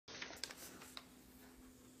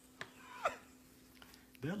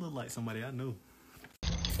That look like somebody I know.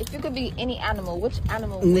 If you could be any animal, which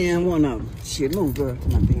animal? Man, one of them. Shit, move, girl.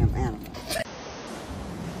 My damn animal.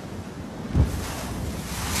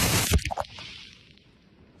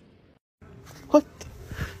 What?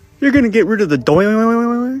 You're gonna get rid of the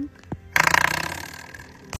doing?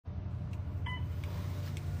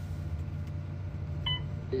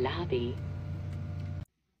 Lobby.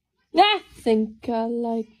 I think I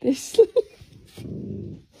like this.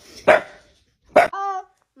 Oh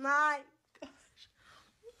my gosh.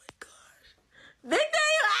 Oh my gosh. Big Day,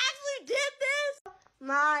 you actually did this? Oh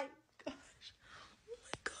my gosh. Oh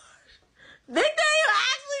my gosh. Big Day, you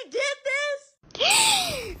actually did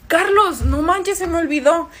this? Carlos, no manches, se me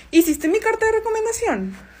olvidó. ¿Hiciste mi carta de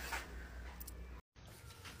recomendación?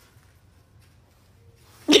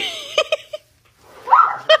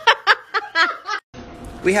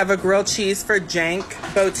 We have a grilled cheese for Jank,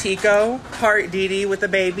 Botico, Heart Didi with a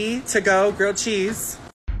baby, to go, grilled cheese.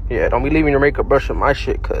 Yeah, don't be leaving your makeup brush in my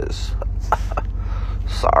shit, cause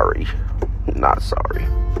sorry, not sorry.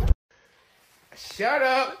 Shut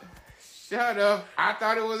up. Shut up. I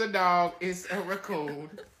thought it was a dog. It's a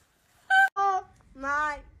raccoon. Oh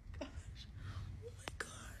my gosh. Oh my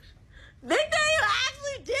gosh. Big Day, you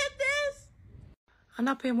actually did this? I'm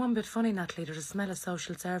not being one bit funny, Natalie. There's a smell of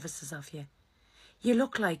social services off you. You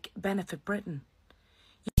look like Benefit Britain.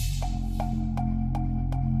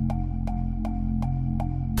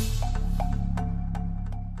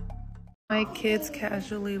 My kid's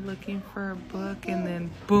casually looking for a book and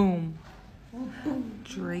then boom,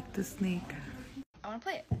 Drake the Snake. I want to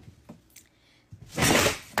play it.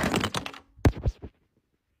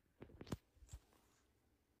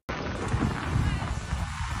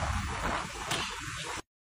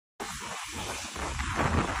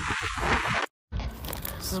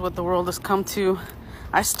 This is what the world has come to.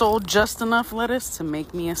 I stole just enough lettuce to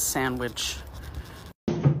make me a sandwich.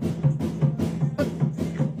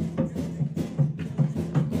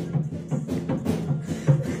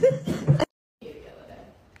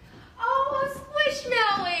 Oh, a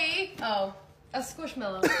squishmallow! Oh, a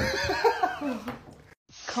squishmallow.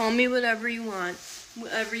 Call me whatever you want.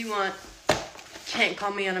 Whatever you want. Can't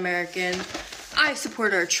call me un-American. I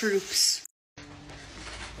support our troops.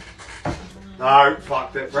 No,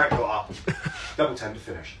 fuck that. Right, got up. Double 10 to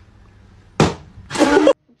finish.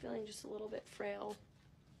 I'm feeling just a little bit frail.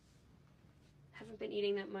 Haven't been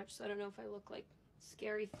eating that much, so I don't know if I look like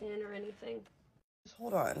scary thin or anything. Just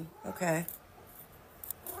hold on, okay?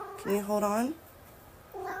 Can you hold on?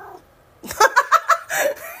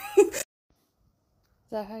 Is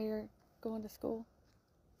that how you're going to school?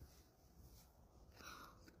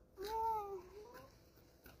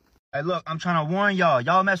 Hey, look, I'm trying to warn y'all.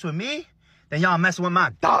 Y'all mess with me, then y'all messing with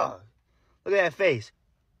my dog. Look at that face.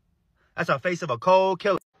 That's a face of a cold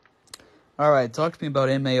killer. All right, talk to me about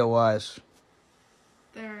MAOIs.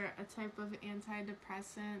 They're a type of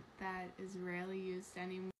antidepressant that is rarely used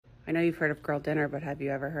anymore. I know you've heard of girl dinner, but have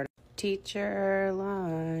you ever heard of teacher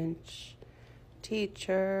lunch?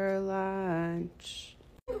 Teacher lunch.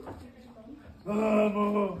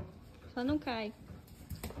 Só não cai.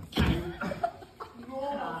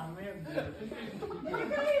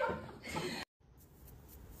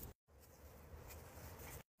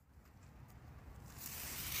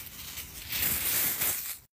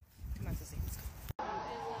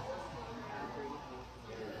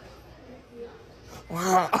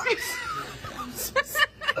 Wow. I'm so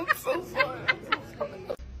sorry.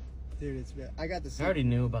 Dude, it's bad. I got the I already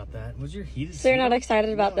knew about that. Was your heated So you're not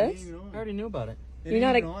excited about this? I already knew about it. You're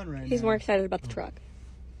not. He's more excited about the truck.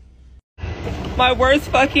 My worst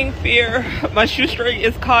fucking fear. My shoestring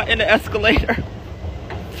is caught in the escalator.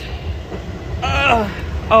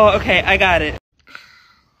 Oh, okay, I got it.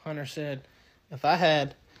 Hunter said, if I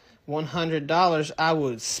had $100, I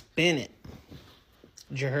would spin it.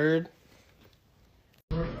 You heard?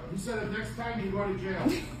 He said that next time you go to jail.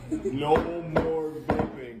 No more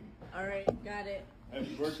vaping. All right, got it.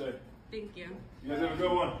 Happy birthday. Thank you. You guys have a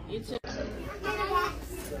good one. You too.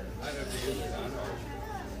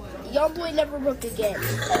 Young boy never broke again.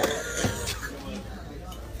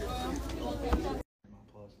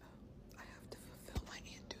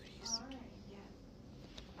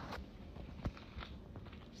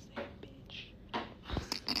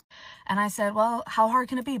 And I said, well, how hard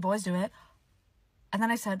can it be? Boys do it. And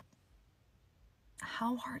then I said,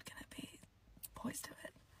 how hard can it be? Boys do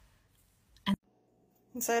it. And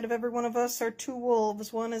inside of every one of us are two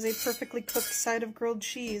wolves. One is a perfectly cooked side of grilled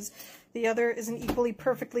cheese. The other is an equally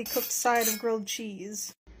perfectly cooked side of grilled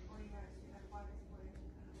cheese.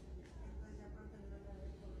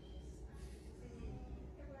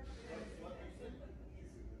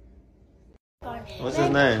 What's his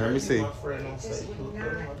name? Let me see.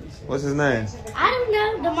 What's his name? I don't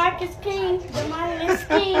know. DeMarcus King. DeMarcus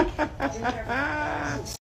King.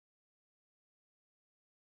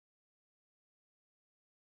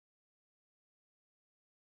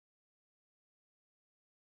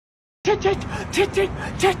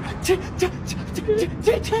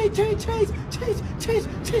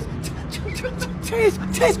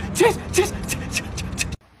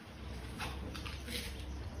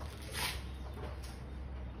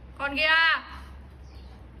 Con kia.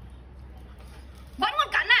 Vẫn còn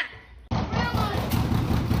cắn à?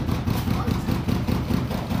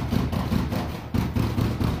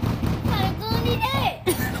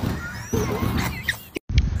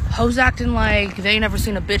 Hoes acting like they ain't never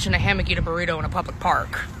seen a bitch in a hammock eat a burrito in a public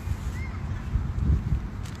park.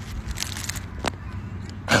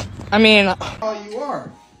 I mean... Oh, you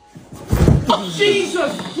are. Oh,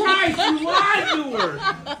 Jesus Christ, you lied to her!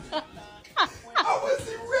 I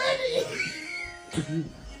wasn't ready.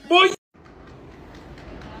 Boy!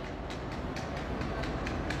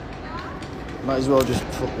 Might as well just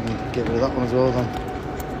fucking get rid of that one as well then.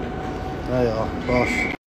 There you are,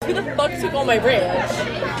 bosh. Who the fuck took all my ranch?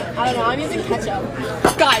 I don't know, I'm using ketchup.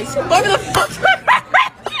 Guys, whoever the fuck took my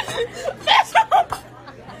ranch! Ketchup!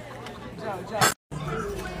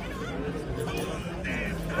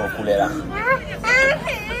 Oh, culera.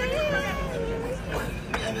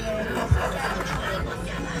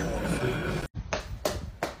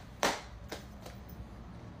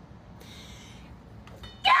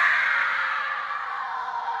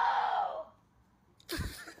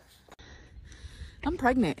 I'm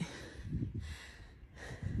pregnant.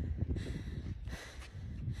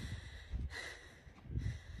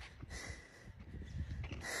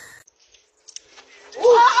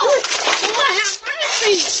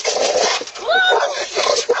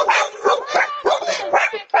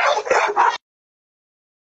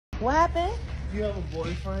 What happened? You have a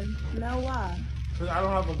boyfriend? No, why? Because I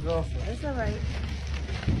don't have a girlfriend. It's alright.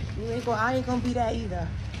 I ain't gonna be that either.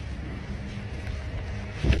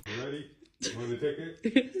 You ready? You want the ticket?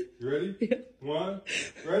 You ready? Yeah. One,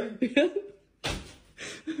 ready? Yeah.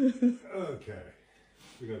 Okay.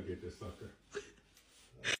 We gotta get this sucker.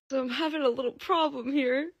 So I'm having a little problem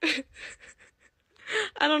here.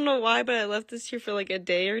 I don't know why, but I left this here for like a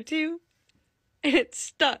day or two. And it's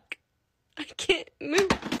stuck. I can't move.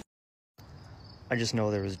 I just know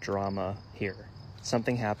there was drama here.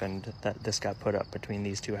 Something happened that this got put up between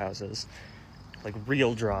these two houses. Like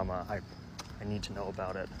real drama. I need to know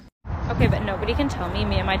about it. Okay, but nobody can tell me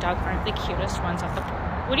and my dog aren't the cutest ones off the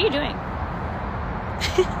board. What are you doing?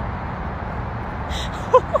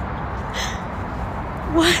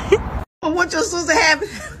 What? What your sister having?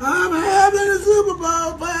 I'm having a Super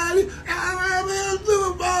Bowl party. I'm having a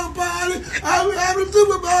Super Bowl party. I'm having a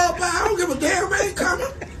Super Bowl party. I don't give a damn, ain't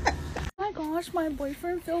coming. Oh my gosh, my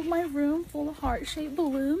boyfriend filled my room full of heart-shaped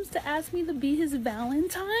balloons to ask me to be his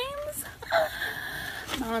Valentine's.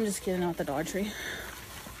 No, I'm just kidding, not the Dollar Tree.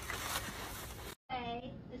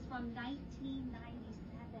 Is from 1997.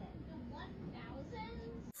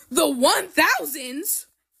 The 1000s?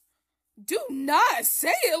 Do not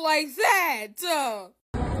say it like that.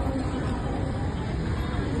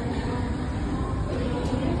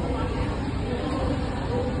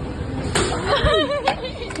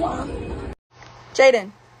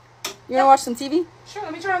 Jaden, you wanna watch some TV? Sure,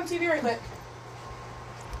 let me turn on the TV right quick.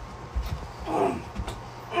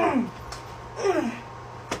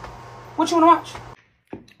 What you wanna watch?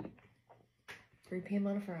 3 p.m.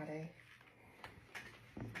 on a Friday.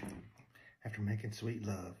 After making sweet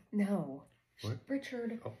love. No. What?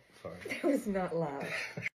 Richard. Oh, sorry. That was not love.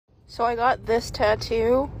 So I got this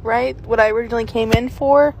tattoo, right? What I originally came in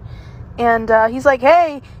for. And he's like,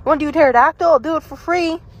 hey, you want to do a pterodactyl? I'll do it for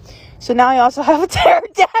free. So now I also have a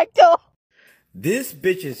pterodactyl. This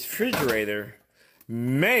bitch's refrigerator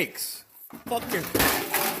makes fucking...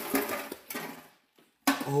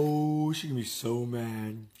 Oh, she gonna be so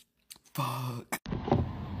mad. Fuck.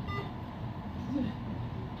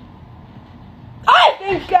 I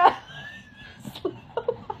think God.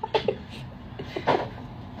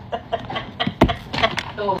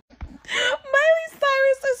 Miley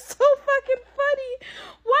Cyrus is so fucking funny.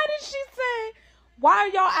 Why did she say, why are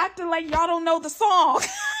y'all acting like y'all don't know the song?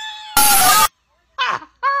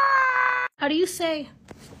 How do you say?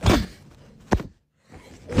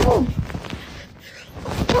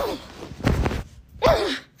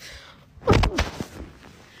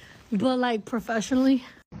 But like professionally?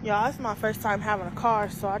 Y'all, it's my first time having a car,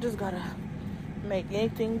 so I just gotta make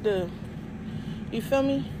anything do. You feel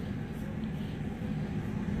me?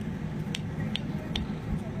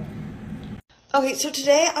 Okay, so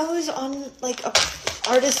today I was on like a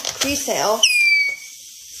artist pre-sale.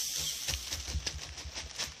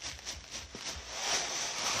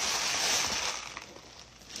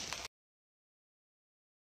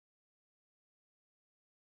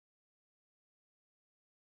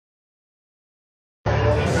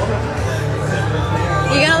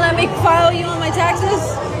 You gonna let me file you on my taxes?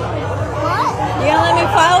 What? You gonna let me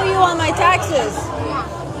file you on my taxes?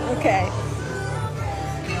 Okay.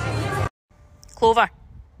 Clover,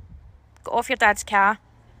 get off your dad's car.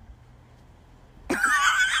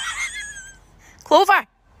 Clover,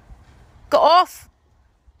 get off.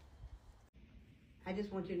 I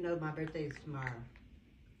just want you to know my birthday is tomorrow.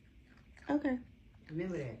 Okay.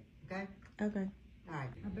 Remember that, okay? Okay. All right,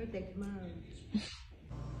 my birthday tomorrow.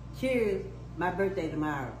 Cheers, my birthday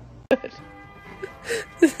tomorrow.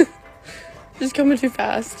 Just coming too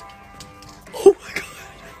fast. Oh my god.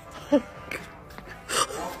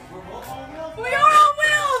 We are on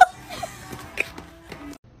wheels!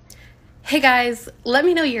 Hey guys, let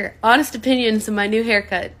me know your honest opinions of my new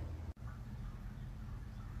haircut.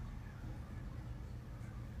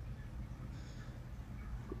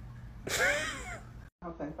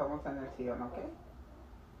 Vamos en el sillón, ¿ok?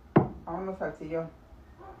 Vámonos al sillón.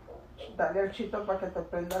 Dale al chito para que te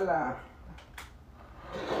prenda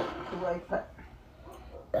tu wifi.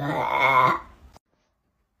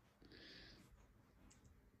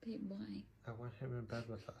 Big boy. I want him in bed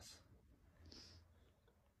with us.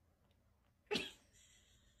 I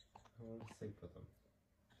want to sleep with him.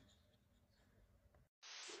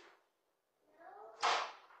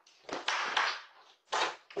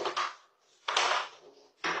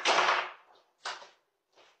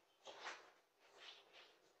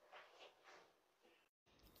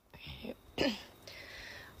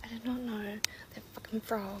 I did not know that fucking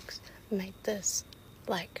frogs made this,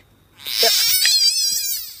 like...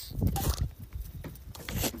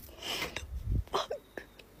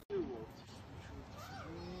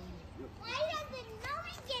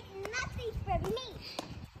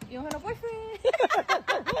 You don't have a boyfriend.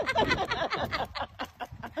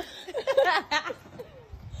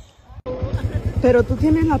 Pero tú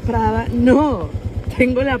tienes la Prada. No,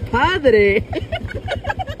 tengo la Padre.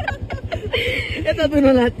 Esta tú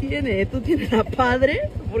no la tienes. Tú tienes la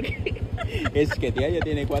Padre. ¿Por qué? Es que tía ya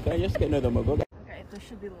tiene 4 años que no tomo coca. Okay, this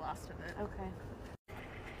should be the last of it. Okay.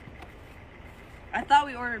 I thought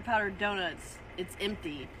we ordered powdered donuts. It's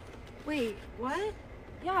empty. Wait, what?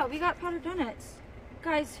 Yeah, we got powdered donuts.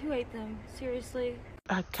 Guys, who ate them? Seriously?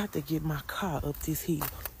 I got to get my car up this hill.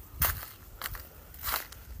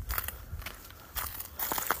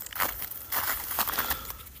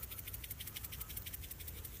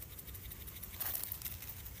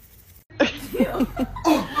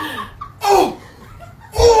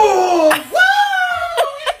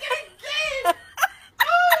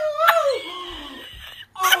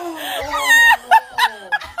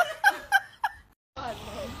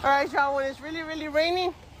 Alright, y'all, when it's really, really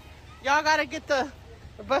raining, y'all gotta get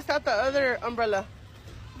bust out the other umbrella.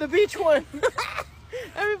 The beach one.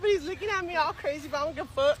 Everybody's looking at me all crazy, but I don't give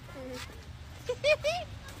a fuck.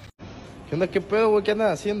 ¿Qué onda? ¿Qué pedo, güey? ¿Qué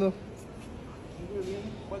andas haciendo?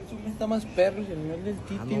 ¿Cuál zoom está más perro? El mío del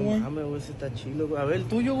Titi, güey. No mames, güey, ese está chilo, güey. A ver, el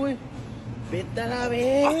tuyo, güey. Vete a la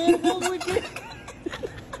verga, güey.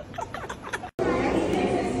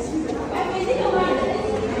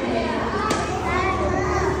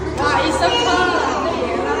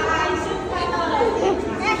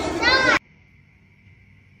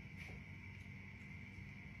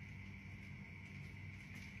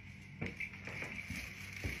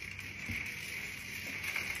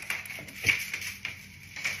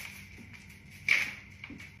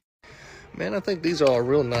 Man, I think these are all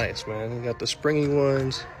real nice, man. You got the springy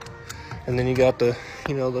ones, and then you got the,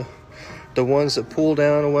 you know, the ones that pull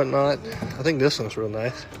down and whatnot. I think this one's real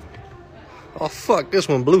nice. Oh, fuck, this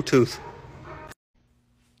one Bluetooth.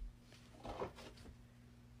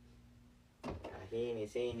 He ain't even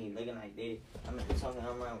saying he looking like this. I mean, talking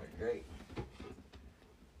online with Drake.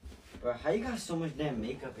 Bro, how you got so much damn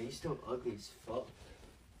makeup and you still ugly as fuck?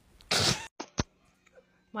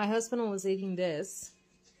 My husband was eating this,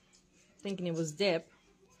 thinking it was dip.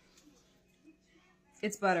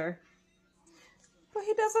 It's butter. But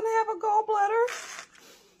he doesn't have a gallbladder.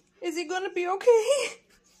 Is he gonna be okay?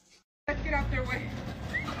 Let's get out their way.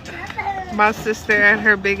 My sister and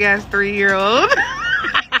her big ass 3-year-old.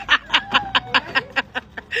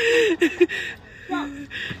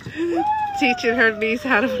 Teaching her niece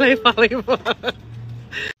how to play volleyball.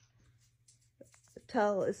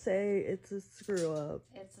 Say it's a screw up.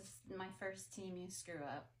 It's my first team you screw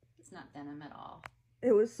up. It's not denim at all.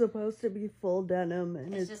 It was supposed to be full denim,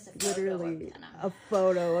 and It's it's just a photo literally of denim. a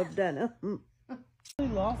photo of denim. They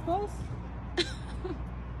lost us?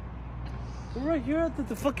 We're right here at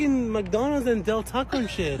the fucking McDonald's and Del Taco and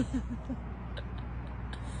shit.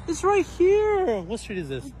 It's right here. What street is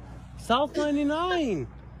this? South 99.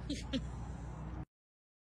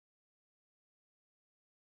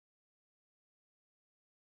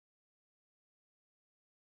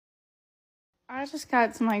 I just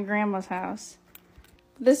got to my grandma's house.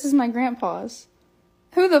 This is my grandpa's.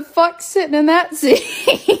 Who the fuck's sitting in that seat?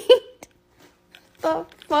 The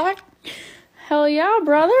fuck? Hell yeah,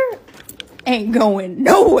 brother. Ain't going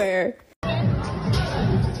nowhere.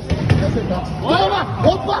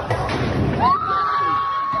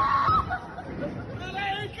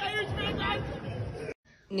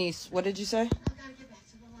 Niece, what did you say?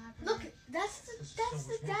 Look, that's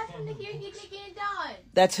the dad from Nicky Ricky Dicky and Don.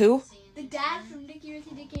 That's who? The dad from Nicky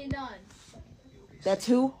Ricky Dicky and Don. That's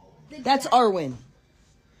who? That's Arwen.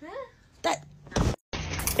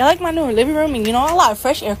 Y'all like my new living room, and you know a lot of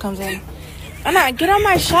fresh air comes in. Anna, get on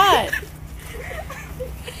my shot.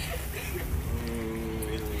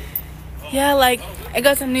 Yeah, like I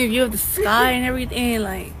got a new view of the sky and everything.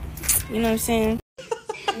 Like, you know what I'm saying?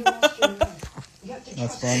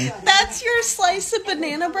 That's funny. That's your slice of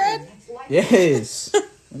banana bread? Yes.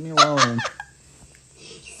 Leave me alone.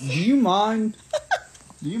 Do you mind?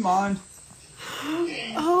 Do you mind?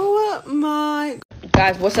 Oh my.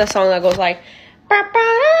 Guys, what's that song that goes like...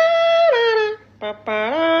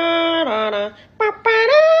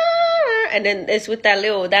 And then it's with that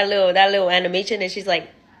little animation, and she's like...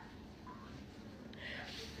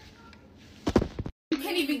 You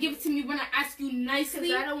can't even give it to me when I ask you nicely.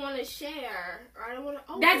 Because I don't want to share. Or I don't want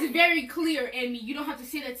to. That's very clear, Amy. You don't have to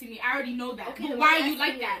say that to me. I already know that. Okay, But why well, are you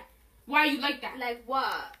like that? Why are you like that? Like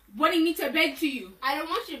what? Wanting me to beg to you. I don't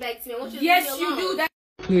want you to beg to me. I want you to Yes, leave me you alone. do. That.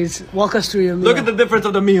 Please, walk us through your meal. Look at the difference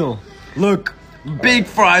of the meal. Look, big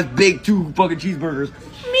fries, big 2 fucking cheeseburgers.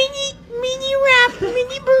 Mini wrap,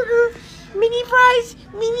 mini burger, mini fries,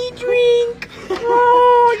 mini drink.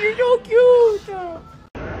 Oh, you're so cute.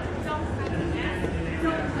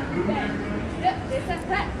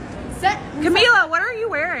 Camila, what are you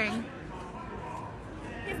wearing?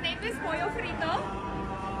 His name is Pollo Frito.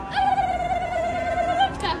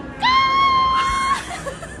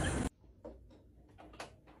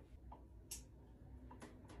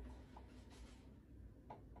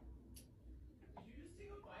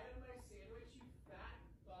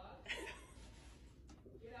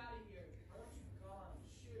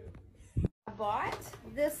 I bought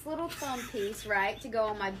this little thumb piece, right, to go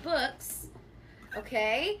on my books.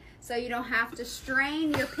 Okay, so you don't have to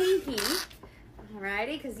strain your pinky.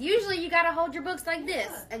 Alrighty, because usually you gotta hold your books like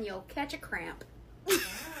this, and you'll catch a cramp.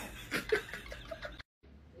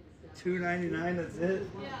 $2.99, that's it?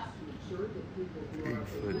 Yeah.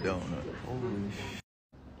 Bigfoot donut. Holy shit.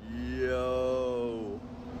 Yo.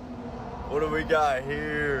 What do we got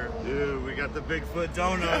here? Dude, we got the Bigfoot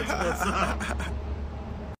donuts. What's up?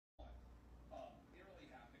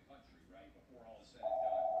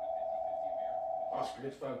 Oscar,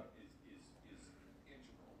 get fun.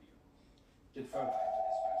 Get fun.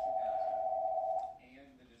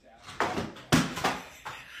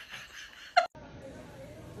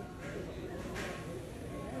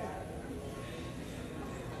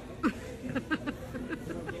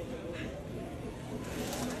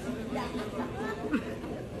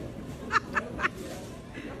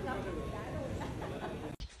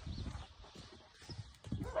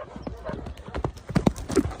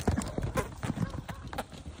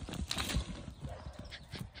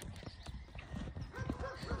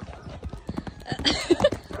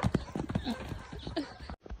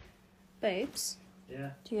 Babes?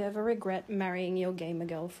 Yeah? Do you ever regret marrying your gamer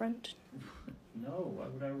girlfriend? No, why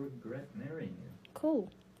would I regret marrying you?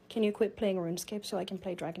 Cool. Can you quit playing RuneScape so I can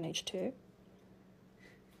play Dragon Age 2?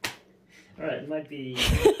 Alright, it might be...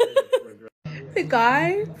 The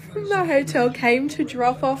guy from the hotel came to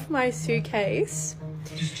drop off my suitcase.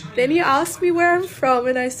 Then he asked me where I'm from,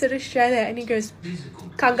 and I said Australia, and he goes,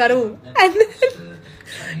 Kangaroo. And then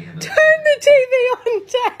turned the TV on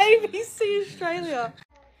to ABC Australia.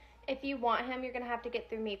 If you want him, you're gonna have to get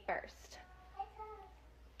through me first.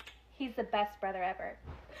 He's the best brother ever.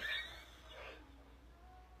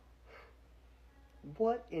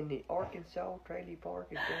 What in the Arkansas trailer park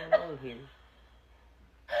is going on here?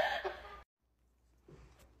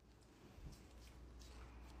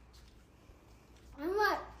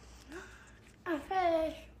 What? I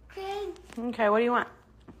finished. Okay, what do you want?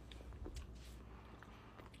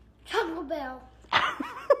 Taco Bell.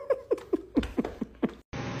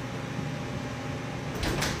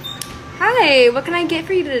 Hi, what can I get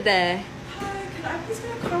for you today? Hi, could I please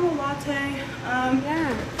get a caramel latte?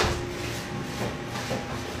 Yeah.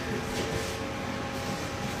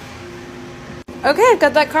 Okay, I've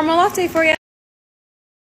got that caramel latte for you.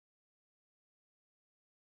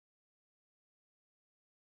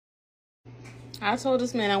 I told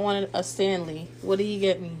this man I wanted a Stanley. What do you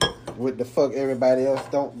get me? What the fuck everybody else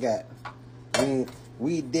don't got?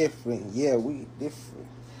 We different. Yeah, we different.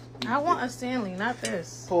 I want a Stanley, not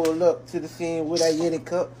this. Pull up to the scene with that Yeti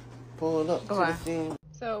cup. Pull up to the scene.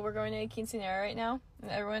 So we're going to a quinceanera right now,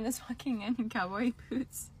 and everyone is walking in cowboy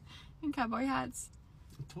boots and cowboy hats.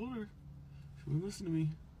 I told her. She wouldn't listen to me.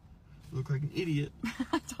 I look like an idiot.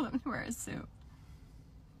 I told him to wear a suit.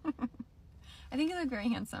 I think you look very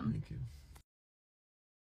handsome. Thank you.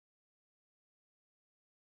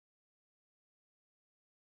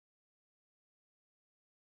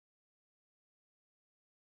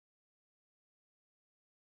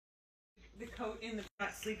 The coat in the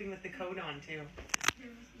front, sleeping with the coat on too.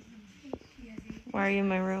 Why are you in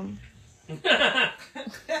my room? Okay,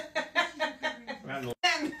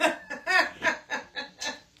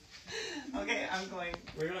 I'm going.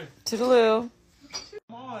 Where are you going? Toodaloo.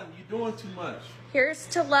 Come on, you're doing too much. Here's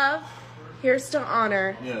to love. Here's to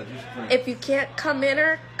honor. Yeah, just drink. If you can't come in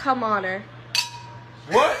her, come on her.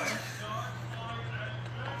 What?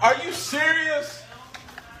 Are you serious?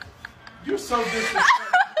 You're so disrespectful.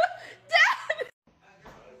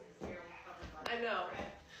 I know.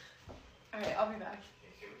 Alright, I'll be back.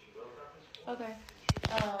 Okay.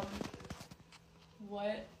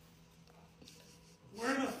 What?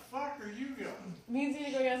 Where the fuck are you going? Me and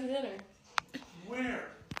Zena going out to dinner. Where?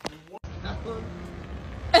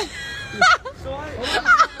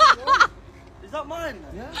 Is that mine?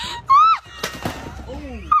 Yeah.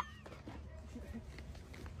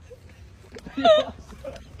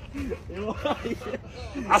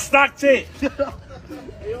 I stocked it.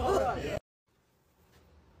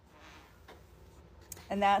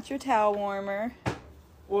 And that's your towel warmer.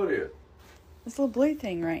 What is? This little blue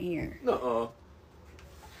thing right here. Nuh-uh.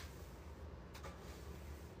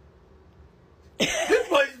 This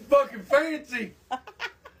place is fucking fancy.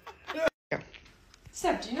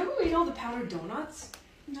 Seb, do you know who ate all the powdered donuts?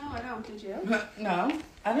 No, I don't. Did you? No,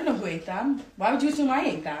 I don't know who ate them. Why would you assume I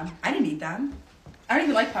ate them? I didn't eat them. I don't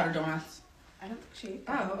even like powdered donuts. I don't think she ate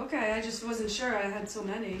them. Oh, okay. I just wasn't sure. I had so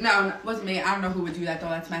many. No, it wasn't me. I don't know who would do that though.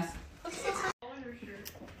 That's a mess.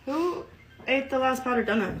 Who ate the last powdered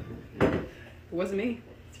donut? It wasn't me.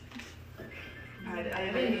 I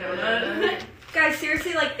didn't know that. Guys,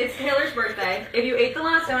 seriously, like, it's Taylor's birthday. If you ate the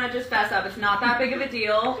last donut, just fess up. It's not that big of a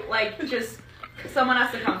deal. Like, just, someone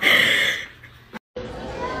has to come first.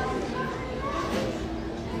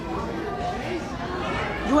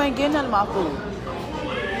 You ain't getting none of my food.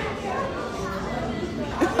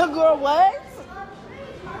 Girl, what?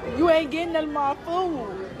 You ain't getting none of my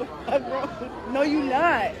food. No, you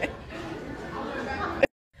not.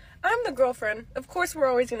 I'm the girlfriend. Of course we're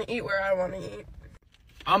always going to eat where I want to eat.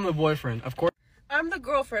 I'm the boyfriend, of course. I'm the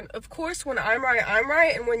girlfriend. Of course when I'm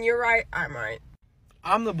right, and when you're right, I'm right.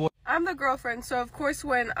 I'm the boy. I'm the girlfriend, so of course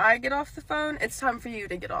when I get off the phone, it's time for you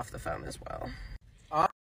to get off the phone as well.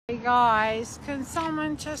 Hey guys, can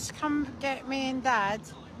someone just come get me and Dad?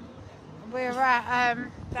 We're at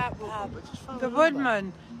that pub, the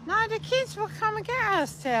Woodman. No, the kids will come and get us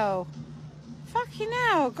still. Fucking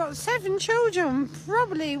hell, got 7 children.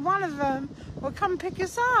 Probably one of them will come pick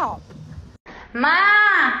us up.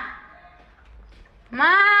 Ma!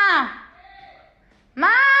 Ma! Ma!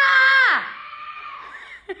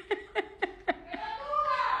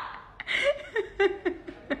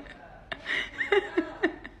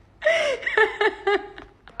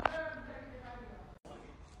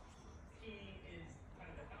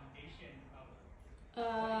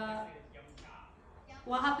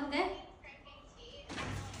 What happened there?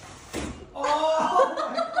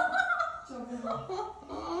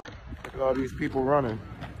 Look at all these people running.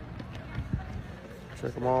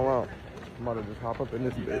 Check them all out. I'm about to just hop up in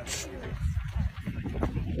this bitch.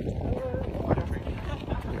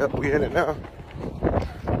 Yep, we in it now.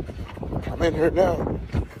 I'm in here now.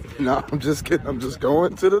 No, I'm just kidding. I'm just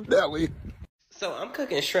going to the deli. So I'm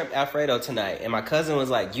cooking shrimp Alfredo tonight, and my cousin was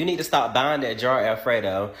like, you need to stop buying that jar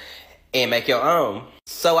Alfredo and make your own.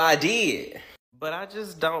 So I did. But I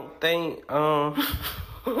just don't think, woo!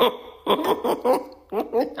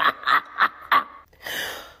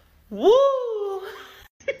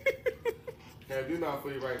 Can't do nothing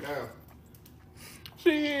for you right now. She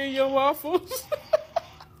eating your waffles.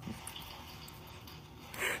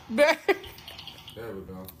 Babe. There we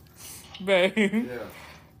go. Babe. Yeah.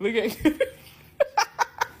 Look at you.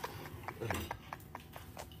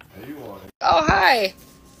 Hey, you want? Oh, hi.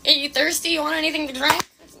 Are you thirsty? You want anything to drink?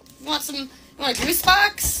 You want a juice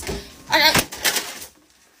box? I got...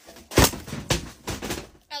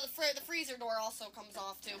 Now the freezer door also comes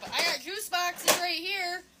off too, but I got juice boxes right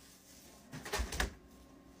here.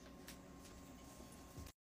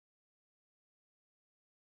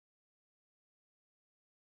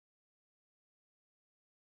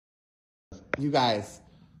 You guys.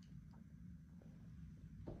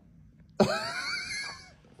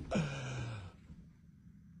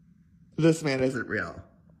 This man isn't real.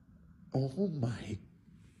 Oh my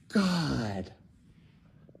God.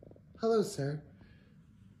 Hello, sir.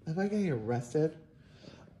 Am I getting arrested?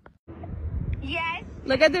 Yes.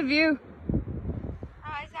 Look at the view. Oh,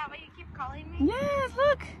 is that what you keep calling me? Yes,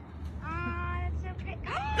 look. That's so pretty.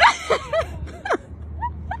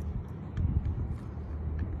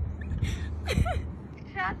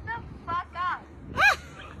 Shut the fuck up.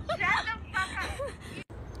 Shut the fuck up.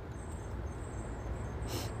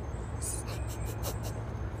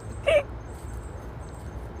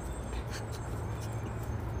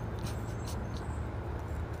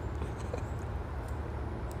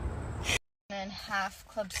 And half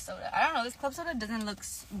club soda. I don't know, this club soda doesn't look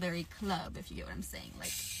very club, if you get what I'm saying.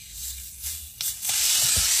 Like,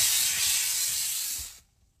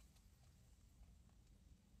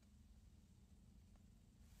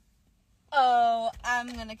 oh,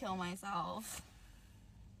 I'm gonna kill myself.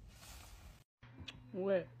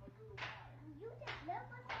 What?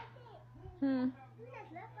 Hmm.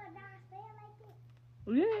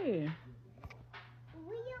 Yeah.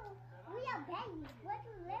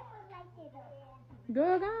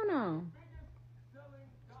 Girl, go on.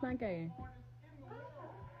 Spank it.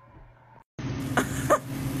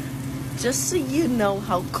 Just so you know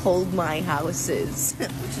how cold my house is,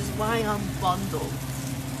 which is why I'm bundled.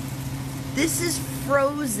 This is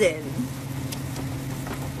frozen.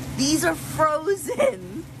 These are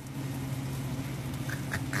frozen.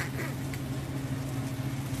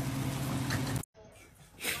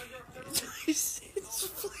 It's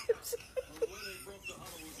flipped.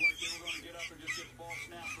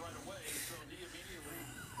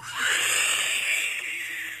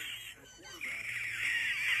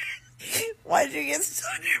 Why'd you get so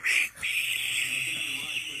near me?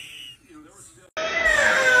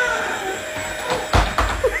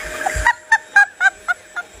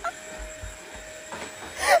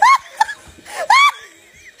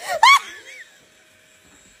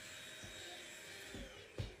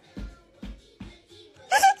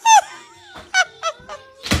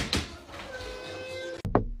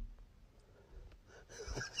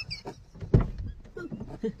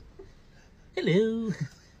 Hello.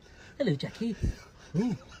 Hello, Jackie.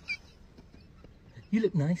 Ooh. You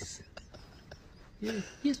look nice. Yeah.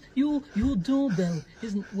 Yes, your doorbell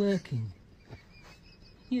isn't working.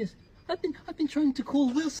 Yes, I've been trying to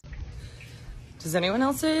call Wilson. Does anyone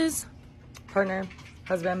else's partner,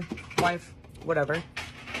 husband, wife, whatever,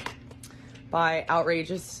 buy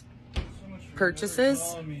outrageous purchases?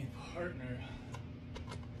 Calling me partner.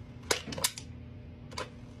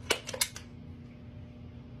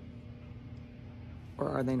 Or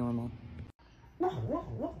are they normal?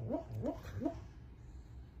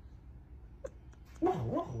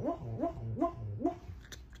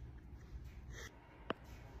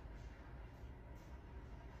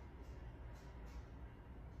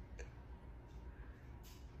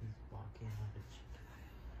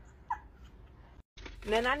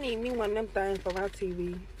 Man, I need me one of them things for my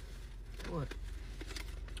TV. What?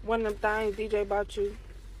 One of them things DJ bought you.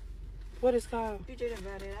 What is it called? You didn't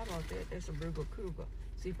buy that. I bought that. That's a Brugal Cougar.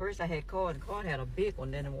 See, first I had card, and card had a big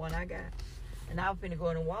one than the one I got. And I was finna go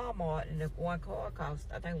into Walmart, and the one card cost,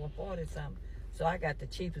 I think, $140 something. So I got the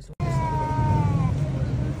cheapest one.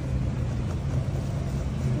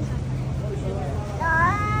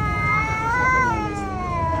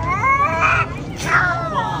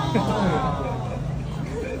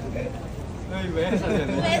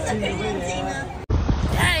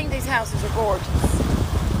 Dang, these houses are gorgeous.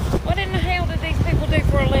 What in the hell do these people do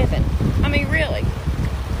for a living? I mean, really.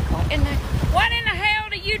 What in the hell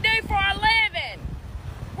do you do for a living?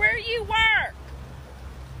 Where you work?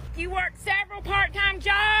 You work several part-time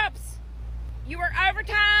jobs? You work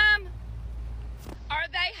overtime? Are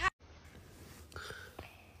they...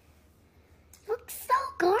 Looks so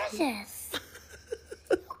gorgeous.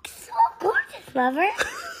 Looks so gorgeous, lover.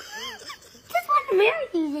 Just want to marry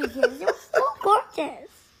you, It looks so gorgeous.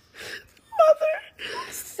 Mother.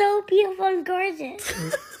 So beautiful and gorgeous.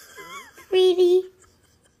 Sweetie.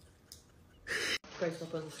 Grace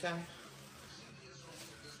up in the sky.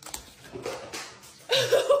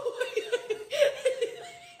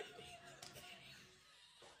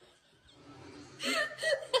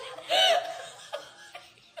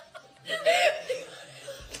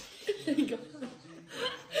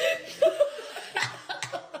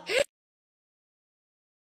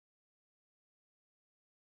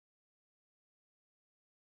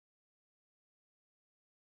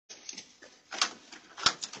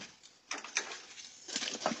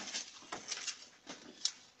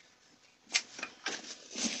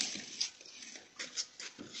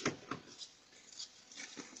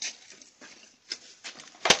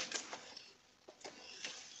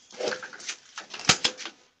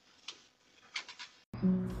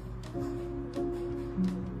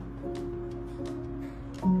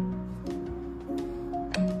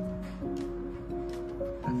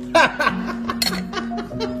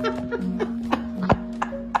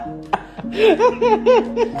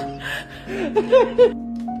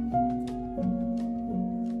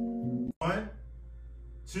 One,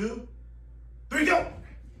 2, 3, go!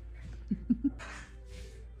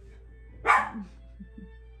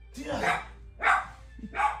 Yeah.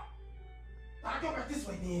 I'll go back this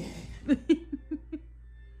way then.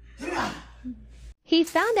 He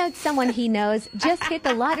found out someone he knows just hit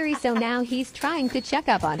the lottery, so now he's trying to check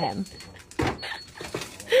up on him.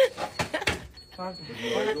 One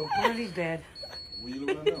of these dead. Where you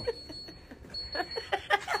living now?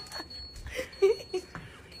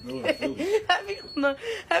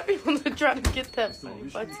 Happy on the trying to get that money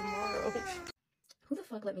by tomorrow. Who the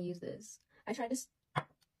fuck let me use this? I tried this. I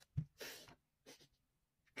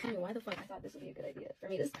mean, why the fuck I thought this would be a good idea for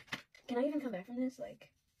me? This, can I even come back from this? Like,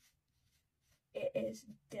 it is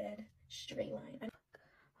dead straight line. What the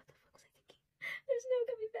fuck was I thinking? There's no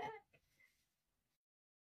coming back.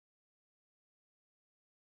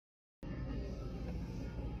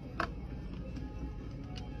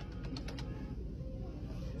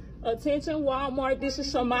 Attention Walmart, this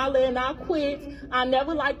is Shamala and I quit. I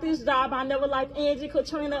never liked this job. I never liked Angie,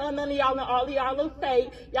 Katrina, or none of y'all, and all of y'all are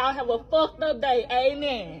fake. Y'all have a fucked up day.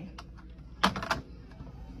 Amen.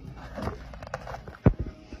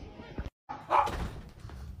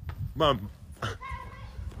 Mom.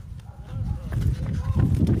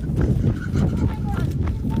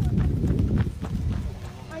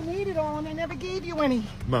 I need it all and I never gave you any.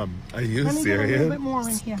 Mom, are you Let me get a little serious? bit more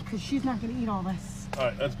in here because she's not going to eat all this. All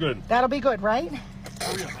right, that's good. That'll be good, right?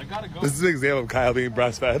 Oh yeah, I gotta go. This is an example of Kyle being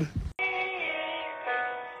breastfed.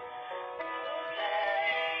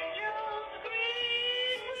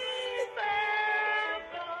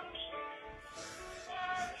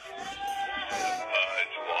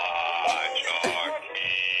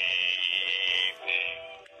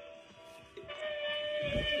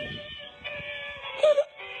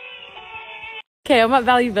 Okay, I'm at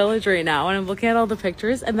Value Village right now and I'm looking at all the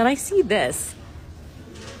pictures and then I see this.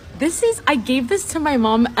 I gave this to my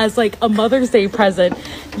mom as like a Mother's Day present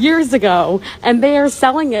years ago and they are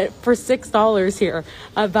selling it for $6 here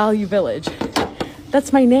at Value Village.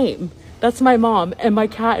 That's my name. That's my mom and my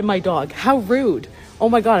cat and my dog. How rude. Oh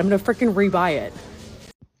my God, I'm gonna freaking rebuy it.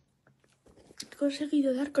 He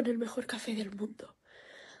conseguido dar con el mejor café del mundo.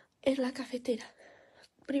 Es la cafetera.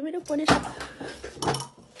 Primero pones...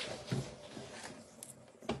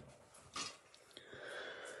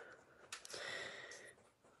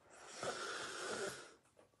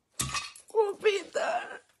 Copita.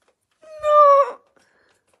 No.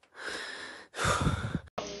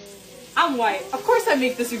 I'm white. Of course I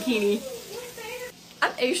make the zucchini.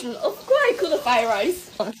 I'm Asian. Of course I cook the fried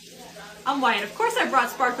rice. I'm white. Of course I brought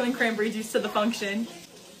sparkling cranberry juice to the function.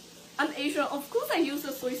 I'm Asian. Of course I use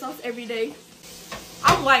the soy sauce every day.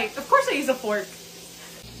 I'm white. Of course I use a fork.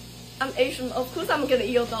 I'm Asian. Of course I'm gonna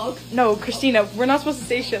eat a dog. No, Christina, we're not supposed to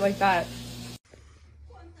say shit like that.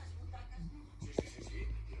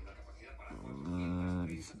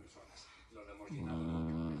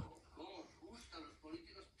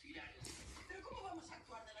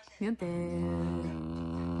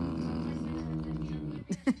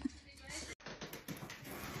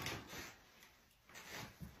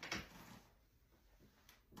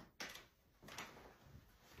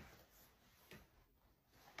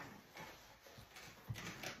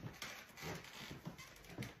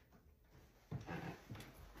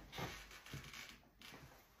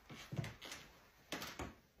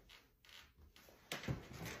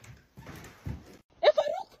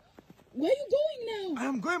 Where are you going now?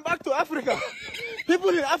 I'm going back to Africa. People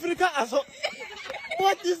in Africa are so...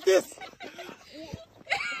 What is this?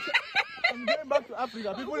 I'm going back to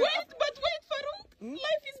Africa. People Wait, Farouk.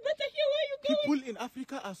 Life is better here. Where are you going? People in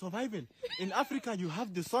Africa are surviving. In Africa, you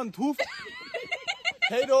have the sun too.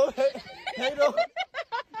 Hey, do. Hey, do.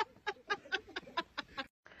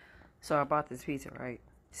 So I bought this pizza, right?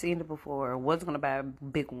 Seen it before. Wasn't going to buy a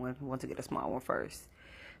big one. Want to get a small one first.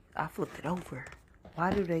 I flipped it over.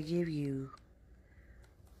 Why do they give you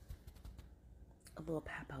A little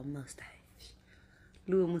papo mustache.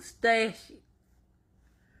 Little mustache.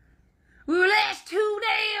 Well, that's too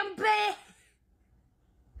damn bad.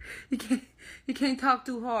 You can't talk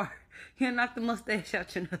too hard. You'll knock the mustache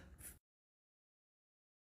out your nose.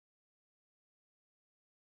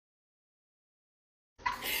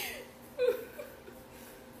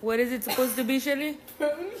 What is it supposed to be, Shelly?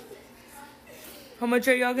 How much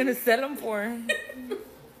are y'all gonna sell them for?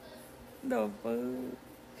 The fuck?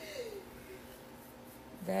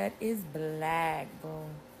 That is black, bro.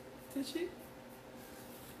 Did she?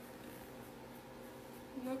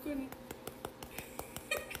 No couldn't.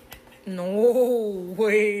 No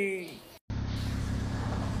way.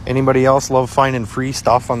 Anybody else love finding free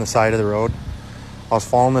stuff on the side of the road? I was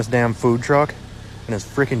following this damn food truck and his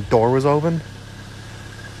freaking door was open.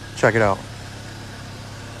 Check it out.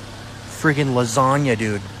 Freaking lasagna,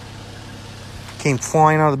 dude. Came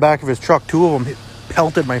flying out of the back of his truck. 2 of them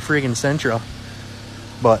pelted my freaking Sentra.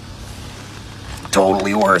 But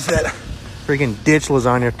totally worth it. Freaking ditch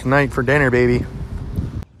lasagna tonight for dinner, baby.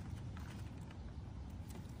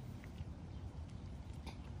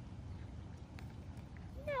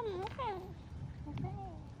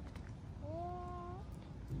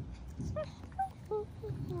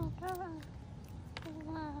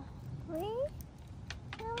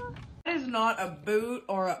 That is not a boot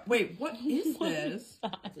or a... Wait, what is this?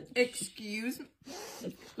 Excuse me?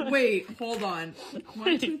 Wait, hold on.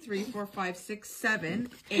 1, 2, 3, 4, 5, 6, 7,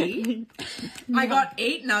 8. I got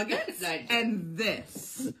 8 nuggets and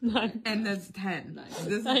this. And that's 10.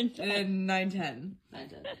 This and 9, 10.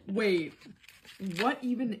 Wait, what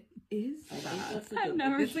even is that? I've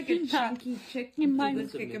never It's like a chunky chicken.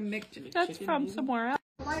 It's like a McChicken. That's from somewhere else.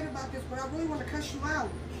 I'm light about this, but I really want to cuss you out.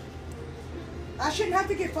 I shouldn't have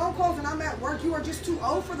to get phone calls and I'm at work. You are just too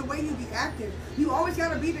old for the way you be acting. You always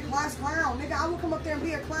gotta be the class clown. Nigga, I will come up there and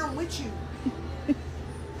be a clown with you.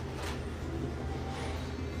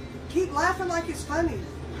 Keep laughing like it's funny.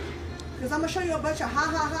 Because I'm gonna show you a bunch of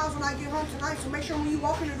ha-ha-ha's when I get home tonight. So make sure when you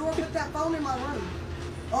walk in the door, put that phone in my room.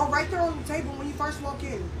 Oh, right there on the table when you first walk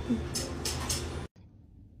in.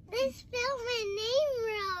 They spelled my name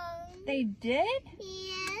wrong. They did?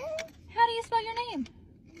 Yes. How do you spell your name?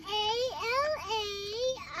 A-L-A-I-Y-A.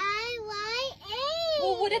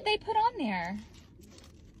 Well, what did they put on there?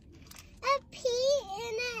 A P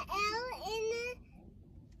and a L and a...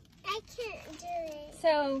 I can't do it.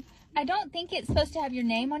 So, I don't think it's supposed to have your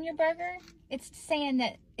name on your burger. It's saying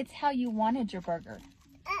that it's how you wanted your burger.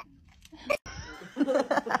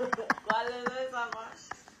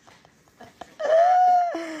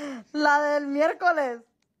 La del miércoles.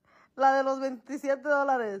 La de los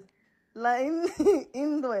 $27. La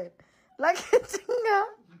Indue. La que chinga.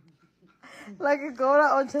 La que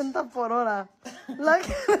cobra 80 por hora. La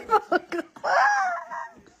que...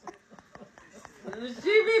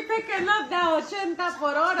 She be picking up that 80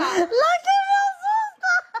 por hora. La que me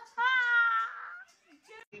asusta.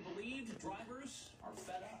 We believe drivers are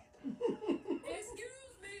fed up. Excuse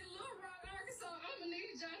me, Little Rock, Arkansas. I'm gonna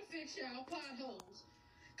need y'all to fix y'all potholes.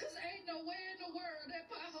 Cause ain't nowhere in the world that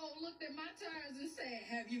pothole looked at my tires and said,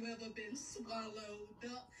 have you ever been swallowed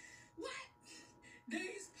up? What?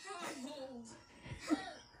 These potholes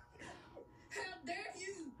hurt. How dare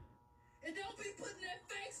you? And don't be putting that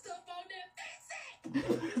fake stuff on there.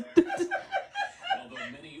 Fix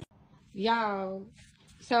it! Y'all,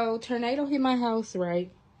 so tornado hit my house,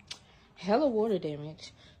 right? Hella water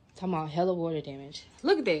damage. I'm talking about hella water damage.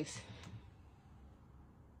 Look at this.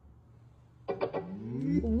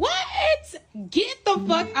 What? Get the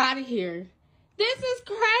fuck out of here. This is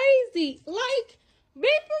crazy. Like, be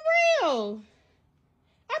for real.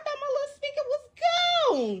 I thought my little speaker was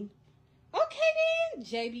gone. Okay then.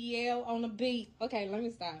 JBL on the beat. Okay, let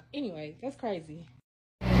me stop. Anyway, that's crazy.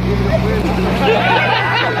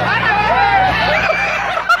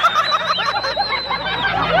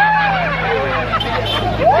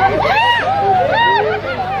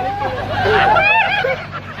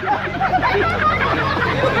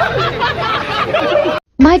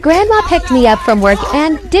 My grandma picked me up from work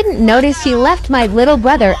and didn't notice she left my little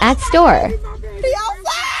brother at store.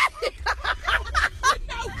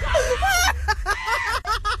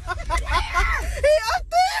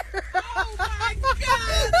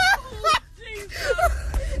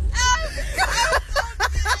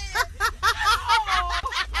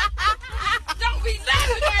 Don't be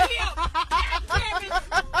laughing at him! Damn it!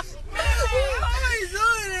 Why are you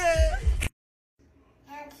doing it?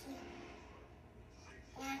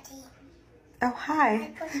 Oh,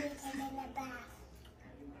 hi.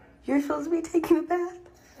 You're supposed to be taking a bath?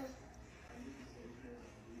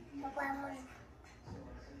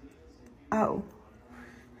 Oh.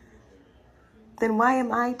 Then why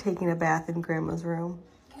am I taking a bath in Grandma's room?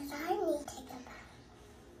 Because I need to take a bath.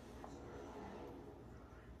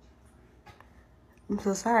 I'm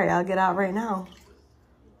so sorry. I'll get out right now.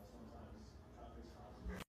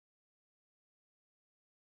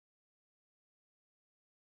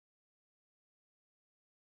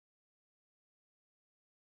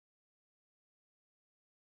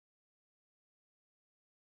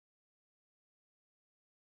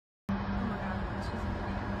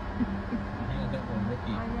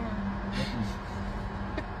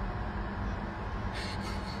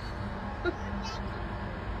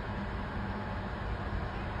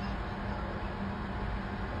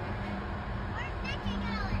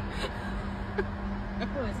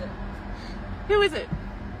 Who is it?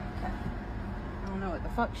 I don't know what the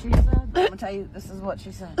fuck she said, but I'm gonna tell you, this is what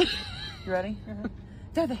she said. You ready?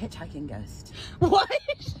 They're the hitchhiking ghost. What?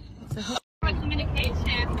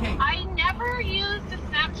 Communication. Okay. I never used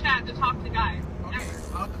Snapchat to talk to guys.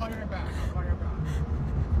 Never. I'll call you back.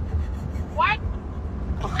 What?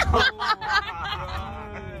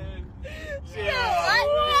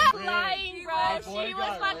 Lying, bro. She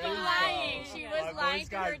was fucking lying. She was lying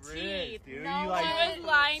through her teeth. No, she was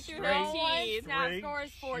lying through her teeth. Snap score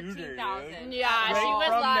is 14,000. Yeah, she was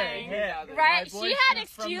lying. Right? She had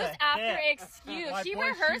excuse after excuse. She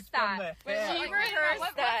rehearsed that. She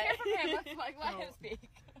rehearsed that. Let's hear from him. Let him speak.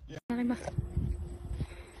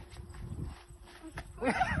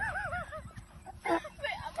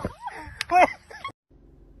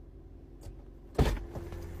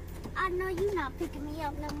 I know you're not picking me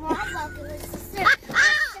up no more. I'm walking with sister.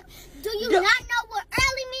 Do you not know what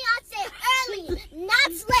early mean? I said early,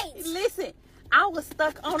 not late. Listen, I was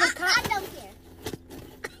stuck on a car. I don't care.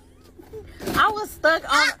 I was stuck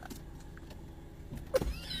on.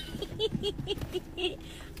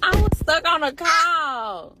 I was stuck on a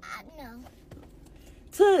call. No.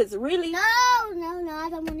 Tuz, really? No, I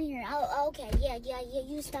don't want to hear it. Oh, okay, yeah,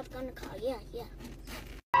 you stopped on the call. Yeah.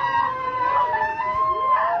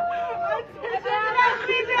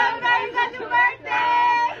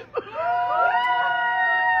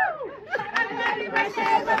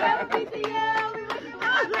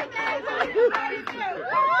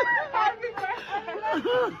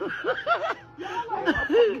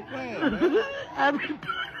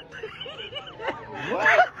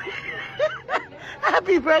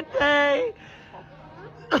 Happy birthday!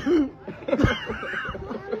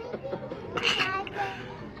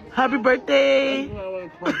 Happy birthday!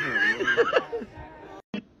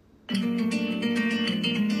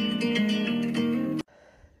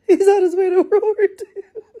 He's on his way to World War II.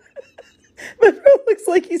 My bro looks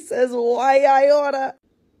like he says, why I oughta.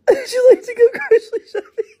 She likes to go grocery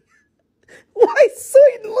shopping. Why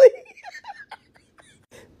suddenly?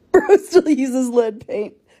 Bro still uses lead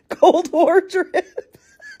paint. Cold War drip.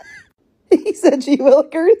 He said gee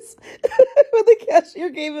willikers when the cashier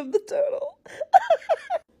gave him the total.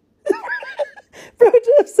 Bro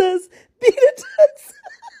Jeff says, beat it toots.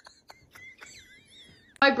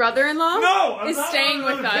 My brother-in-law No, is I'm not staying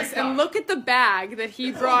on with us, TikTok. and look at the bag that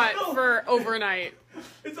he brought for overnight.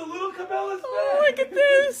 It's a little Cabela's bag. Oh, look at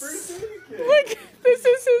this. Look, this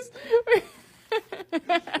is his.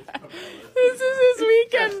 This is his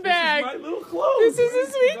weekend bag. My little clothes. This is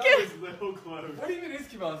his weekend. Little clothes. What even is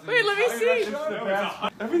Cabela's? Wait, let me see.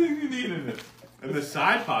 Everything you need in it. And the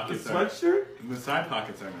side pockets The are. sweatshirt? And the side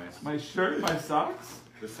pockets are nice. My shirt, my socks.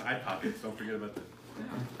 The side pockets. Don't forget about the.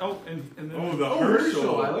 Oh, and then the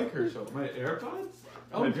Herschel. I like Herschel. My AirPods.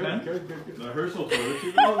 Oh, My good, pen? good. The Herschel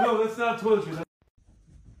toiletries. Oh no, that's not toiletries.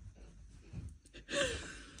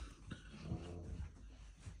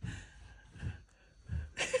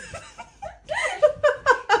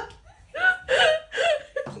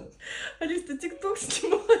 Alice, ты тикток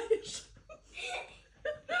снимаешь?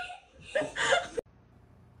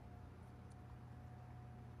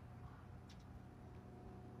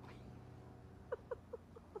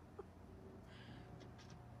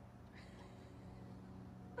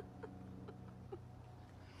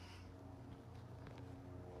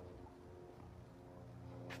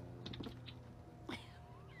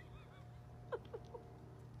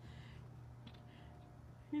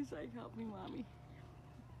 He's like, help me, mommy.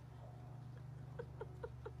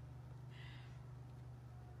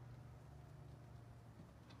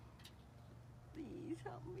 Please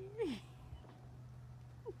help me.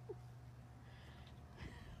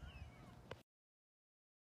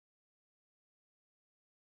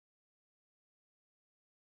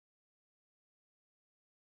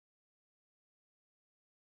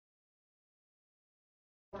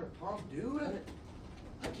 Pump, dude.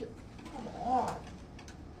 I can't. Come on.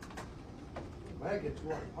 I get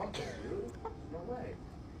 200 pump there, dude. No way.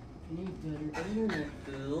 Need better internet,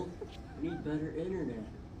 Phil. Need better internet.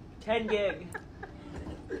 10 gig.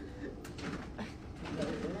 Better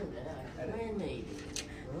internet. When maybe?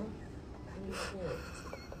 Huh?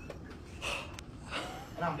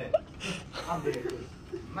 And I'm dead. I'm dead.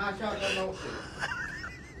 My shot doesn't know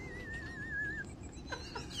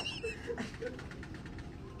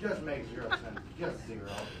Just make 0 cents. Just 0.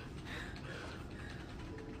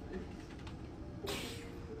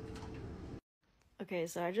 Okay,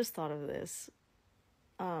 so I just thought of this.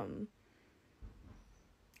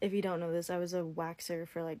 If you don't know this, I was a waxer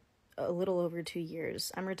for like a little over 2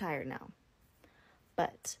 years. I'm retired now.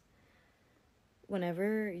 But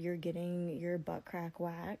whenever you're getting your butt crack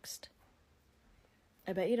waxed,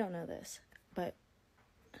 I bet you don't know this, but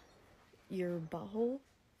your butthole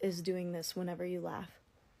is doing this whenever you laugh.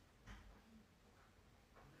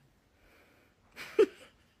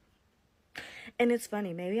 And it's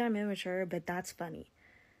funny. Maybe I'm immature, but that's funny.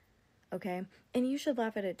 Okay? And you should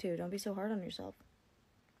laugh at it too. Don't be so hard on yourself.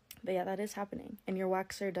 But yeah, that is happening. And your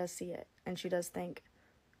waxer does see it. And she does think,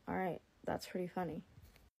 alright, that's pretty funny.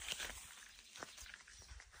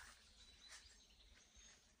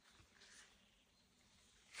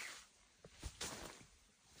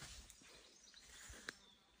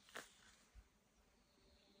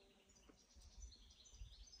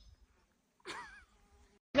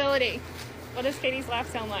 Ability. What does Katie's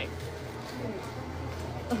laugh sound like?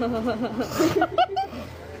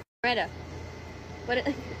 Retta,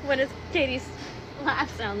 what does Katie's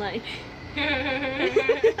laugh sound like?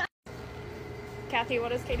 Kathy, what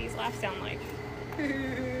does Katie's laugh sound like?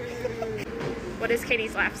 What does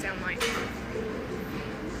Katie's laugh sound like?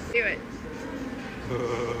 Do it.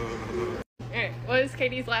 Alright, what does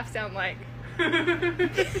Katie's laugh sound like?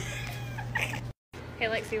 Hey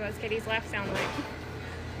Lexi, what does Katie's laugh sound like?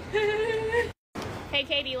 Hey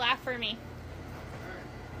Katie, laugh for me.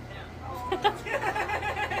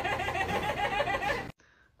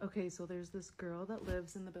 Okay, so there's this girl that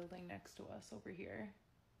lives in the building next to us over here.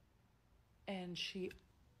 And she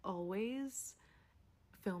always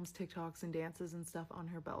films TikToks and dances and stuff on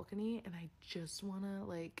her balcony. And I just want to,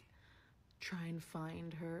 like, try and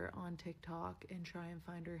find her on TikTok and try and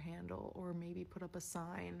find her handle. Or maybe put up a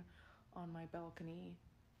sign on my balcony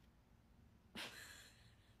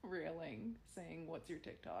railing saying, "What's your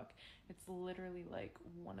TikTok?" It's literally like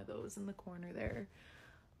one of those in the corner there.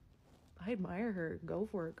 I admire her. Go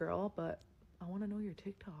for it, girl. But I want to know your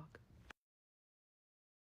TikTok.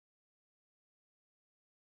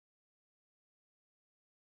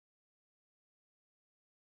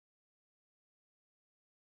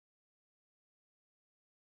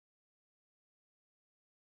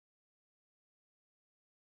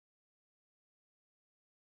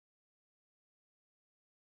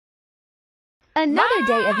 Another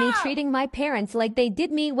day of me treating my parents like they did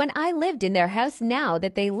me when I lived in their house now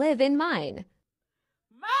that they live in mine.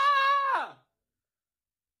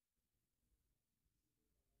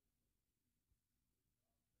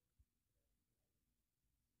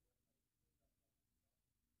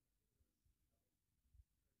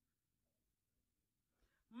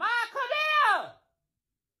 Ma, come here!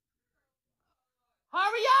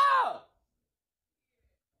 Hurry up!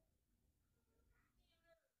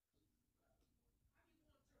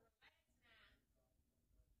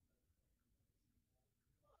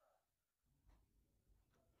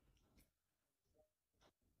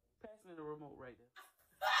 Pass me the remote right there.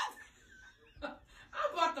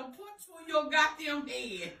 I'm about to punch you in your goddamn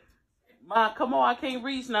head. Ma, come on, I can't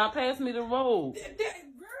reach now. Pass me the remote. Girl,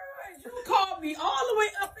 you called me all the way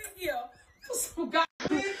up in here for some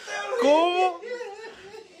goddamn. ¿Cómo?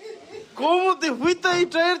 ¿Cómo te fuiste a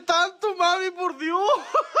distraer tanto, mami, por Dios?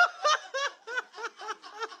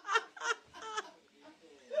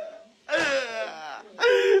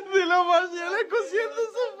 De la mañana cosiendo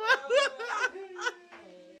su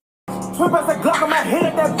Swim as a Glock on my head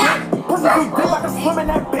at that bitch. Pussy too deep, I can swim in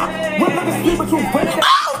that bitch. We're looking sweet, but you wet at that.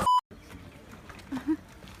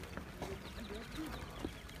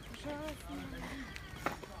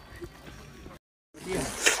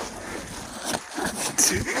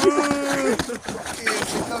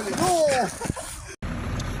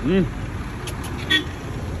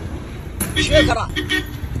 شكرا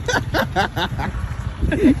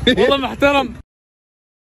والله محترم.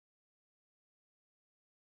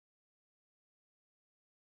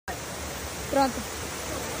 Pronto.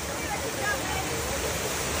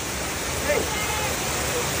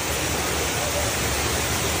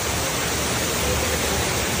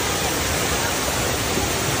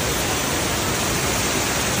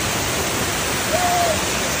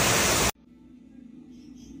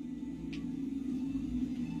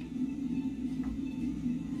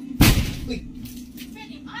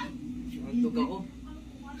 Untog ako.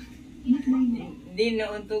 Hindi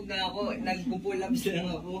nauntog na ako. Nagpupulabs lang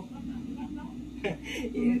ako.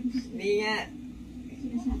 Hindi nga.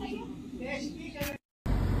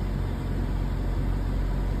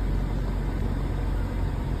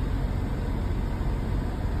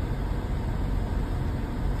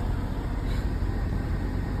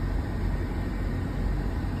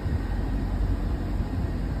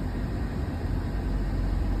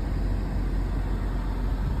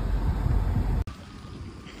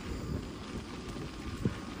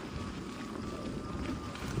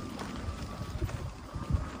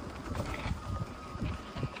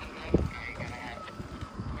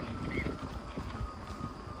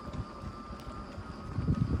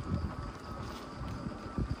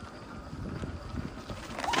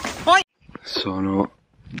 Sono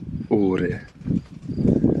ore.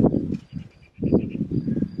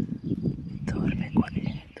 Dorme qua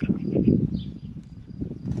dentro.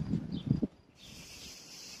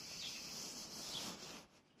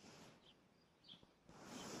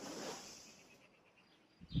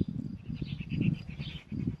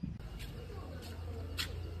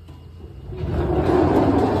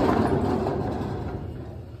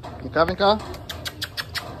 Vem cá.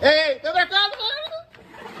 Ei, vem pra cá!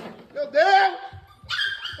 Meu Deus!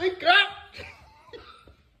 Vem cá!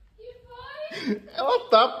 Ela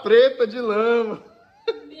tá preta de lama.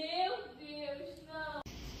 Meu Deus, não.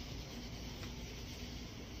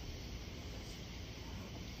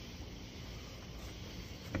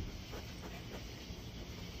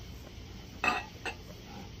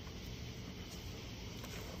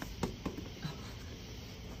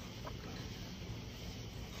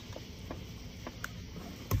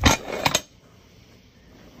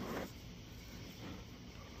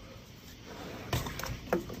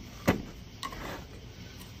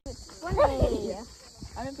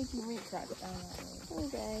 I don't think you reach that down that way.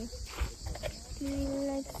 Okay. Do you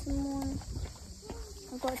like some more?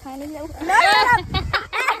 I've got a tiny little. No,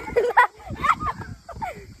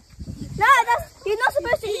 you're not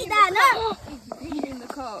supposed to eat that. No. Eating the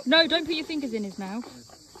cup. No, don't put your fingers in his mouth.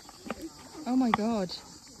 Oh my god.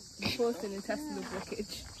 Forcing intestinal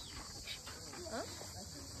blockage.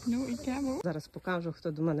 No, you can't. Зараз покажу,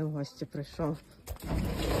 хто до мене в гості прийшов.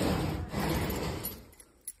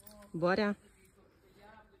 Боря.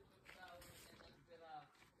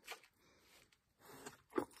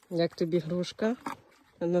 Як тобі грушка?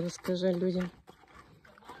 Ну, розкажи людям.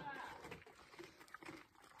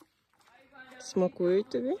 Смакують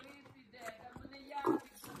тобі?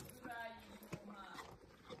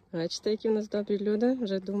 Бачите, які в нас добрі люди?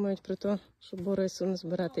 Вже думають про те, що Борису не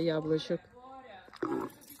збирати яблучок.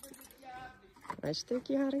 Бачите,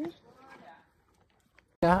 які гарні?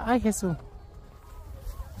 Ay, Jesús.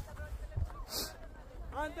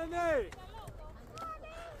 Anthony.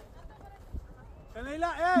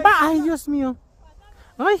 Ay, Dios mío.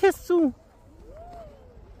 Ay, Jesús.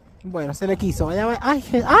 Bueno, se le quiso. Ay,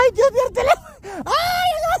 Dios mío, el teléfono. Ay,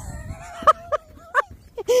 Dios.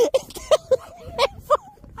 El teléfono.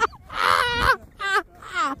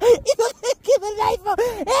 Y no se queda el iPhone.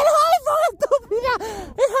 El iPhone, estúpida.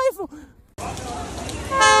 El iPhone.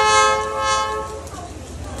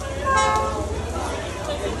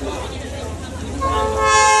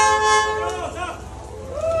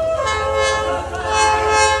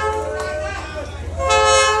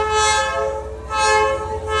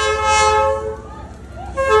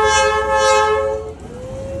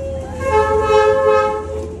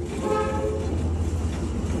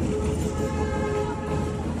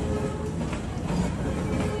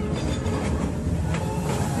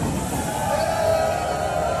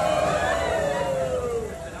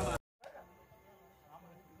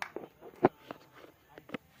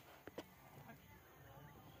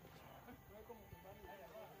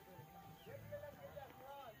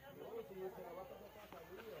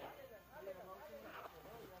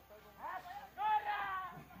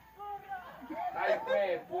 Ay,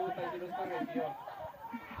 fue puta, que nos corrió.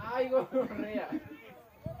 Ay, gorrea.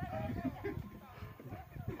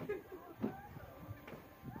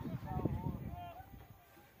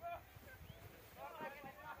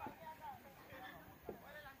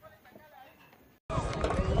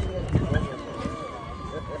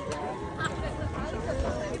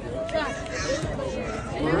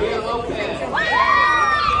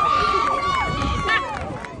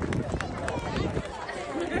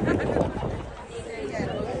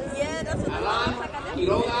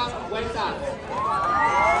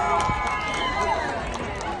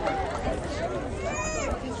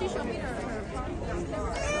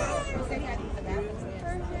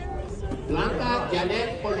 Blanca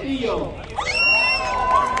Janet Portillo.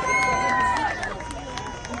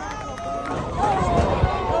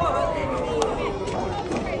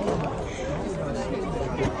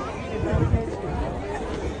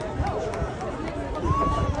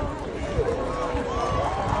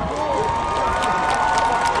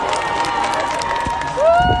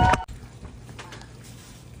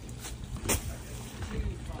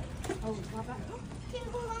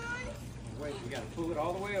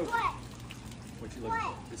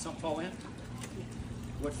 Did something fall in?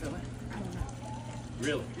 What fell in? I don't know.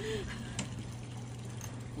 Really?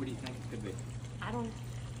 What do you think it could be? I don't.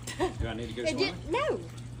 Do I need to go It swimming? did, no.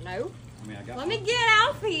 No. I mean, I got Let my, me get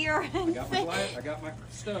out here. I got my glass, I got my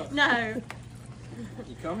stuff. No.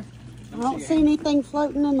 You coming? I don't see anything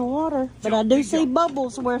floating in the water, but I do see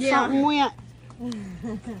bubbles where something went.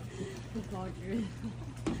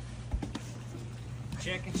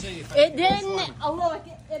 Check and see if It didn't. Oh, look.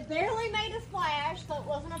 It barely made a splash, so it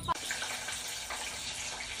wasn't a fire.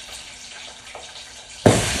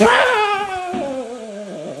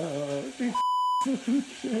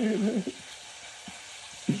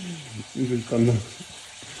 Mi stanno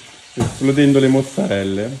esplodendo le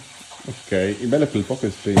mozzarelle. Ok, il bello è che il fuoco è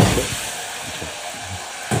spento.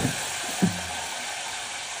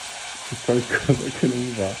 C'è qualcosa che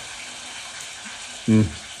non va.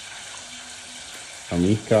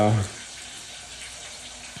 Amica.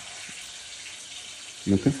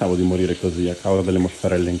 Non pensavo di morire così a causa delle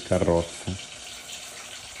mozzarelle in carrozza.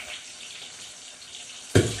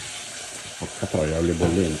 Porca troia, olio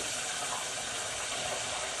bollente.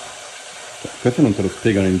 Questo non te lo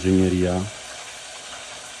spiegano in ingegneria.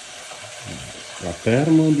 La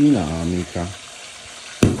termodinamica.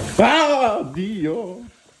 Ah, oddio!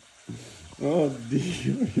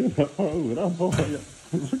 Oddio, io ho paura, boia.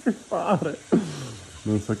 Non so che fare.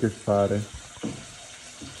 Non so che fare.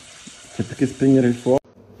 C'è perché spegnere il fuoco.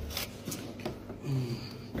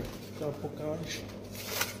 Troppo calcio.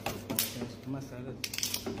 Masalah.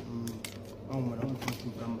 Omra on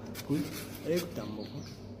tu kamba. Kui, ek tambo.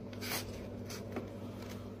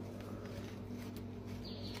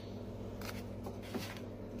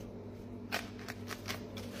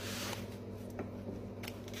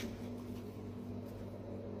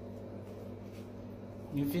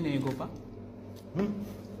 Infine copa?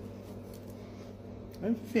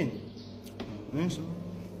 Infine. Isso.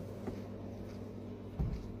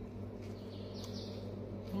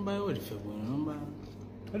 Non vai ora fa buono, non va.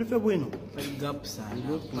 Ora fa buono. Per il gap sana. Il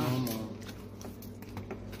gap no.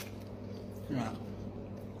 No.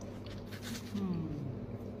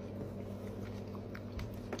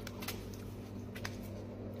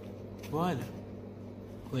 Voilà.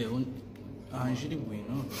 Oui, on ange de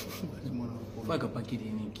bueno. Foi que para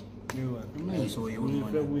clinic. Não sou eu,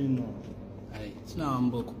 não. Aí, senão um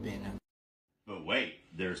pouco pena. But wait,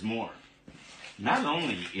 there's more. Not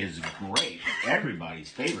only is grape everybody's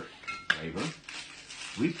favorite flavor,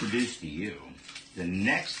 we've produced to you the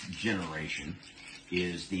next generation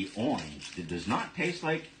is the orange that does not taste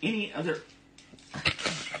like any other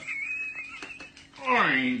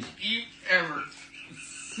orange you've ever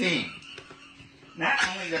seen. Not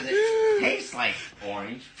only does it taste like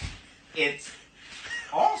orange, it's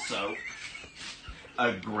also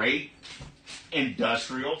a great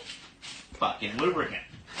industrial fucking lubricant.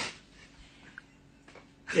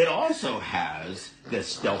 It also has the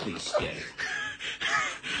stealthy stick.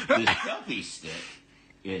 The stealthy stick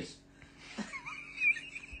is...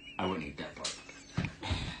 I wouldn't eat that part.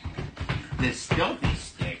 The stealthy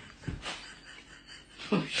stick...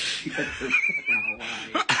 Oh shit, that's fucking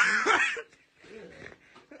Hawaii.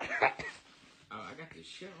 Oh, I got this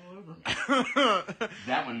shit all over.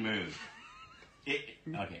 That one moved. Okay.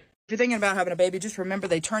 If you're thinking about having a baby, just remember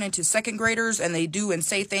they turn into second graders and they do and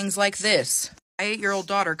say things like this. My 8-year-old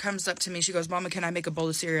daughter comes up to me. She goes, Mama, can I make a bowl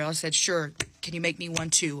of cereal? I said, sure. Can you make me one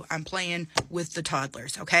too? I'm playing with the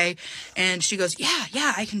toddlers, okay? And she goes,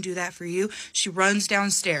 yeah, I can do that for you. She runs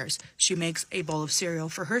downstairs. She makes a bowl of cereal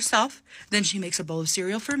for herself. Then she makes a bowl of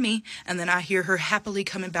cereal for me. And then I hear her happily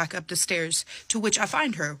coming back up the stairs, to which I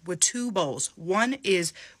find her with 2 bowls. One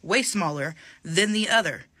is way smaller than the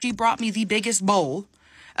other. She brought me the biggest bowl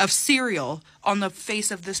of cereal on the face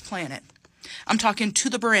of this planet. I'm talking to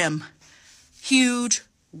the brim. Huge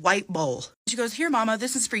white bowl. She goes, here, Mama,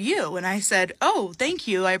 this is for you. And I said, oh, thank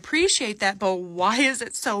you. I appreciate that, but why is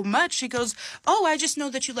it so much? She goes, oh, I just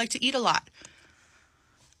know that you like to eat a lot.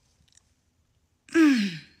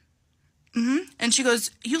 And she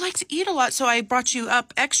goes, you like to eat a lot, so I brought you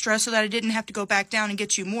up extra so that I didn't have to go back down and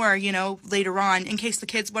get you more, you know, later on in case the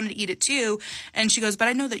kids wanted to eat it too. And she goes, but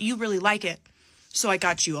I know that you really like it, so I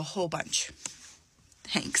got you a whole bunch.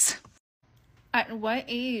 Thanks. At what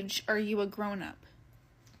age are you a grown-up?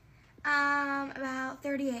 About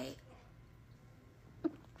 38.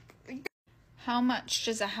 How much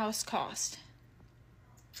does a house cost?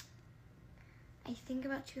 I think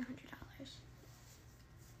about $200.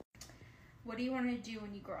 What do you want to do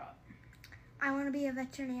when you grow up? I want to be a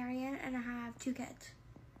veterinarian and I have 2 kids.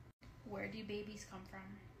 Where do babies come from?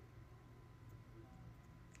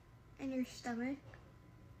 In your stomach.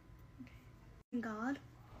 God.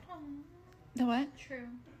 The what? True.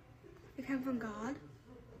 They come from God.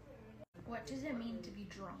 What does it mean to be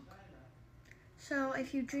drunk? So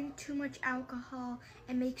if you drink too much alcohol,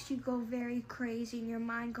 it makes you go very crazy and your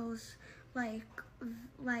mind goes like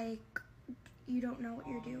you don't know what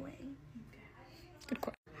you're doing.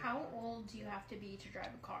 How old do you have to be to drive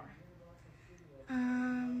a car?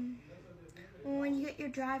 When you get your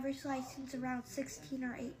driver's license around 16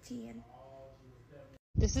 or 18.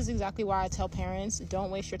 This is exactly why I tell parents,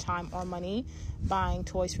 don't waste your time or money buying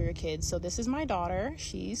toys for your kids. So this is my daughter.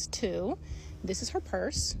 She's 2. This is her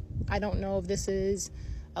purse. I don't know if this is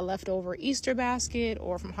a leftover Easter basket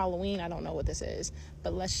or from Halloween. I don't know what this is.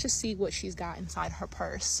 But let's just see what she's got inside her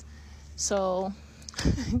purse. So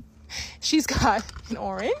she's got an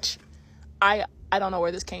orange. I don't know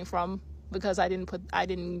where this came from because I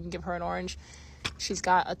didn't give her an orange. She's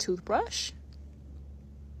got a toothbrush.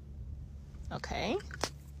 Okay.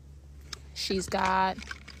 She's got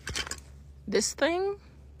this thing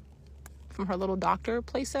from her little doctor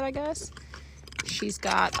playset, I guess. She's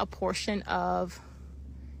got a portion of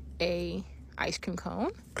a ice cream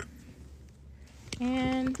cone.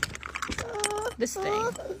 And this thing.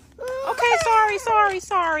 Okay,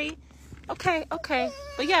 sorry. Okay.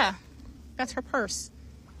 But yeah, that's her purse.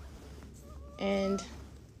 And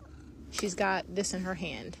she's got this in her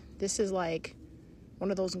hand. This is like one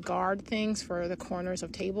of those guard things for the corners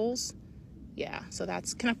of tables. Yeah, so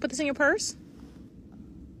can I put this in your purse?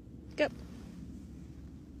 Yep.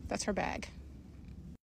 That's her bag.